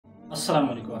Assalamu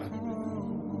alaikum.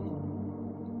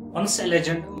 Once a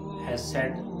legend has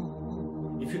said,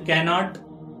 if you cannot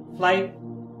fly,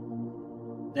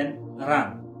 then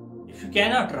run. If you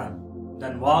cannot run,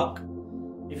 then walk.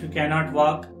 If you cannot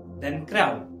walk, then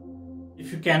crawl.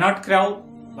 If you cannot crawl,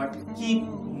 but keep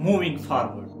moving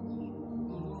forward.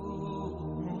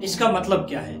 इसका मतलब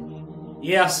क्या है?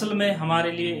 ये असल में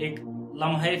हमारे लिए एक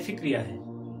लम्हा फिक्रिया है,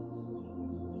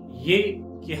 ये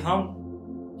कि हम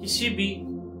किसी भी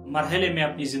मरहले में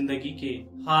अपनी जिंदगी के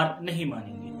हार नहीं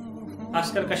मानेंगे।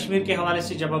 खासकर कश्मीर के हवाले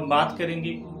से जब हम बात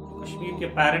करेंगे तो कश्मीर के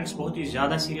पेरेंट्स बहुत ही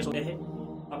ज्यादा सीरियस होते हैं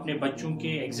अपने बच्चों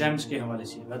के एग्जाम्स के हवाले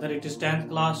से, whether it is 10th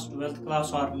class, 12th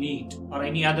class or NEET or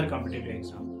any other competitive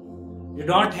exam. You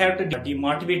don't have to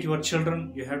demotivate your children,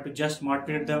 you have to just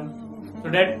motivate them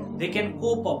so that they can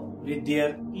cope up with their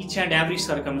each and every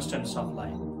circumstance of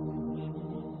life.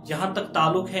 जहां तक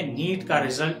ताल्लुक है NEET का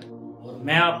result, और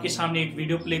मैं आपके सामने एक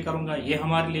वीडियो प्ले करूंगा, ये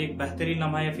हमारे लिए एक बेहतरीन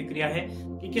लम्हा फिक्रिया है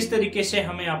कि किस तरीके से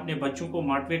हमें अपने बच्चों को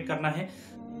मोटिवेट करना है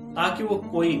ताकि वो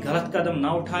कोई गलत कदम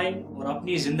ना उठाए और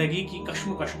अपनी जिंदगी की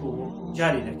कश्मकश को वो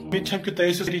जारी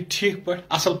रखे। ठीक पे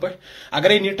असल पे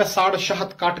अगर नीटस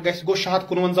 650 कट गो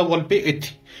 651 वोल पे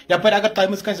अथि यपर अगर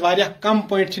तमिस कह कम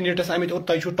पॉइंट नीटस आमित और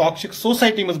तुम टॉक्सिक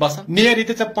सोसाइटी मज बसान नेर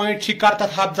ये पॉइंट कर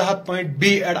तथ 700 पॉइंट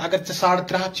बी एड अगर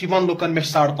 350 वन लुकन मे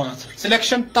 550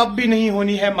 सिलेक्शन तब भी नहीं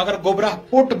होनी है मगर गोबरा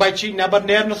पुट बची नबर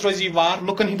नेरनस रोजी वार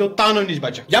लुकन हिंदो तानो निश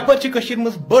बचा यपर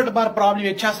मज बड़ बार प्रॉब्लम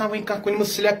ये कुन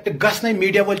सिलेक्ट गसने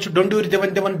मीडिया वल डोंडूर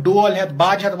दिवन डोल हेत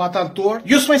बाज हेत वातान तोड़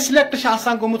युस वह सिलेक्ट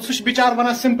गोमुत सह बिचार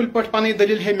वन सिंपल पे पन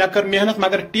दलील है मे कर मेहनत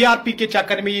मगर TRP के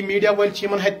चक्कर में ये मीडिया वल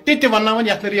ति वन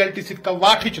ये रियलिटी सत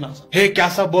वाट हे क्या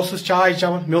सा बह चाय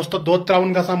चवन मे तो दोद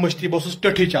त्रावन ग मश्ती बह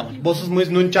टठी चवन बह मज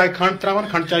नून चाय खंड त्रावन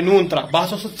खंड चाय नून त्रा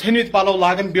बह छनित पलो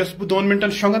लागन बह 2 मिनटन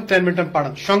शोंगन 3 मिनटन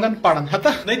पढ़न शोंगन पढ़न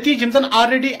हता नतीज यम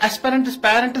ऑलरेडी एस्पिरेंट्स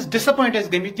पेरेंट्स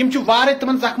डिसअपॉइंटेड गमित तम वारे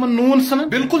तमन जख्मन नून सन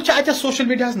बिल्कुल सोशल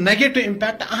मीडिया नेगेटिव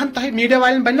इम्पैक्ट अहन तह मीडिया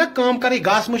वाले बन काम करे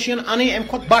घास मशीन अन अम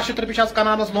खुद 12 रुपये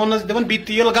कनानस लोनस दिवन बी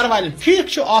तेल घर वाले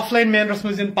ठीक ऑफलाइन मैनरस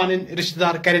मज पन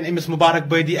रिश्तेदार करें अमिस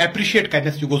मुबारकबादी एप्रिशिएट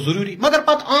करने यह गो जरूरी मगर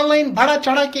पत ऑनलाइन बढ़ा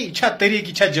चढ़ा के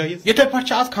तरीक जायज ये पे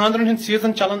खानदरन हंद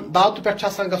सीजन चलान दावत पे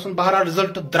गन बहरहाल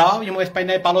रिजल्ट द्राव यमो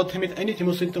पे पलो थमित अनित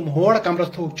यमो सत तुम होड़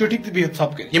कमरस थो चुटिक तो बिहत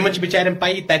सब कर बिचार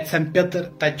पी तन पितर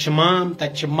तत माम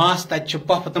तत मास तत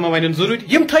पफ तम वन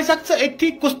जरूरी यम थक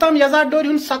अथी कुस्तम यजा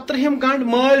डोर 17 गंड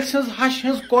माल हश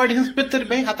हज कोड़ हज पितर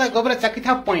बे हता गोबर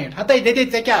क्या पॉइंट हता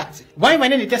दे क्या वन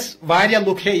वन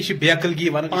लुक है यह बेकलगी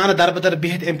वन पान दरबदर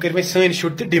बिहत अम कर सन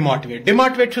शुर डिमोटिवेट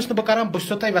बह बस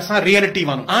वसान रियलिटी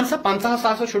वन अहन सा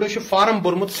 50,000 शुरो फार्म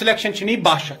बोरमुत सिलेक्शन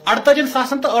 62 48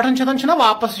 सासन तो 8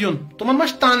 वापस यून तुम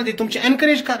तान दी तुम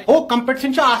एनकरेज कर हो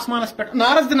कंपटिशन आसमानस पे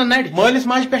नारस दिन नड़ मालिस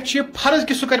माज पे फर्ज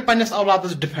कि सह कर पन्नस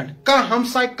औलादस डिफेंड कह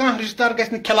हमसाय कह रिश्तेदार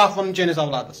गि खिलाफ वन चनिस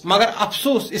औलादस मगर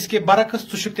अफसोस इसके बरकस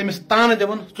तुम तान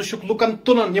दिवन तुक लुकन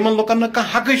तुलन यमन लुकन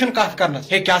कह हक कत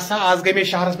कर क्या सा आज गई मे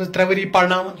शहरस में 3 वरी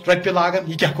पढ़ना रुपये लागन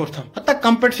यह क्या कोर हत्ता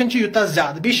कंपटिशन यूत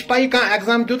ज्यादा बीस पाई कह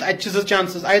एग्जाम दुत अत 2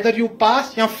 चांसेस आइदर यू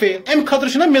पास या फेल अम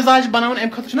खतर मिजाज बनान अम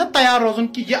खतर तैयार रोजन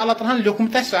कि यह अल्लाह ताला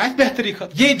लिखुमत बेहतरी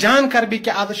खत ये जान कर भी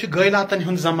कि आज गैलातन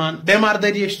हुन जमान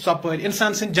बेमारदारी सपर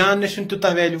इंसान सन जान तूत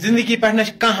वैल्यू जिंदगी पे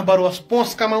कह भरोस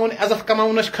पोस कमाउन इज्जत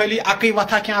कमाउन खाली अकई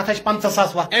वथा क्या अत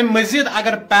 50,000 वथ अम मजीद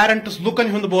अगर पेरेंट्स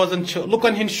लुकन हुंद बोजन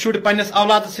लुकन हिंद शुर पन्नस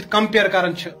औलादस सत कंपेयर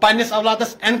करन पन्नस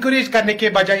औलादस एनकरेज करने के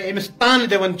बजाय अमिस तान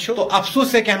दिवन तो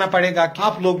अफसोस से कहना पड़ेगा कि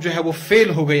आप लोग जो है वो फेल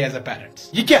हो गए एज अ पेरेंट्स।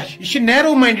 ये क्या यह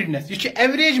नैरो माइंडेडनेस यह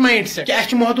एवरेज माइंड सेट कि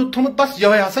अस महदूद थोमुत बस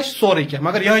यह हसा सोरे क्या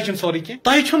मगर यह सोरे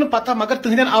क्या तुम पता मगर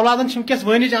तुहदन औलादन वस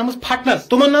वनिज आम फटनस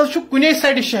तुमन कुने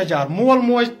साइड शहजार मोल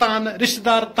मोज तान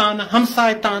रिश्तेदार तान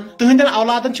हमसाय तान तुहदन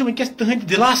औलादन वनकस तुहद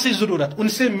दिलास जरूरत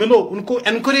उनसे मिलो उनको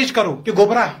एनकरेज करो कि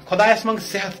गोबरा खुदायस मंग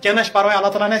सेहत क्या परवाह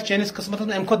अल्लाह ताला ने चैनिस किस्मत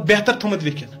अम खुद बेहतर थोमुत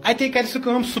लिखित अते कर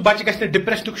सह बच ग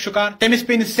डिप्रेशन शिकार तमिस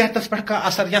पे सेहतस पे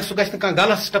असर या सह ग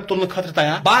गलत स्टेप तुलने खतर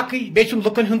तैयार बाकी बे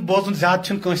लुकन हूं बोजन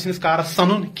ज्यादा कंस कारस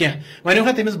सनुन क्या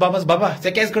वन तमिस बबस बबा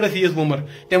क्या गड़त यीज वुमर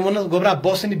तम वो गोबरा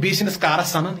बस बीस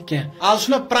कारस सनन क्या आज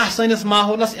प्रा सनिस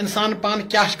माहौलस इंसान पान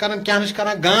क्या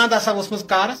कर गांद आसा वसम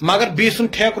कारस मगर बीस सुन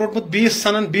ठेक रोटमुत बीस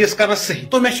सनन बीस कर सही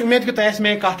तो मे उम्मीद कि तुम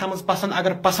मे कथ पसंद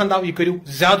अगर पसंद आव यह करू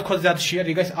ज्यादा खुद ज्यादा शेयर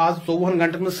यह गज आज 24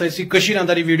 घंटन में सही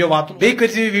अंदर यह वीडियो वात बे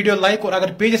कर वीडियो लाइक और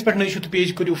अगर पेजस पे नई तो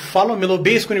पेज करू फॉलो मिलो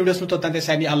बेस कुन वीडियोस में तो तंते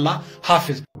सैनी अल्लाह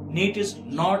हाफिज। NEET is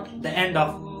not the end of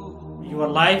your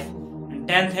life, and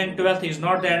 10th and 12th is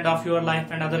not the end of your life,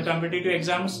 and other competitive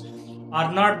exams are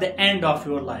not the end of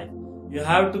your life. You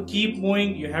have to keep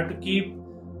moving, you have to keep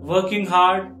working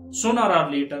hard. Sooner or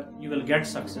later you will get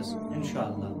success,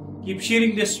 inshallah. Keep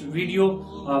sharing this video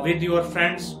with your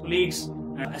friends, colleagues,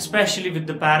 and especially with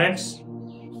the parents.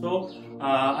 So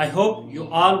I hope you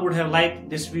all would have liked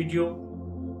this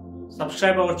video.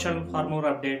 Subscribe our channel for more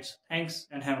updates. Thanks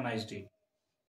and have a nice day.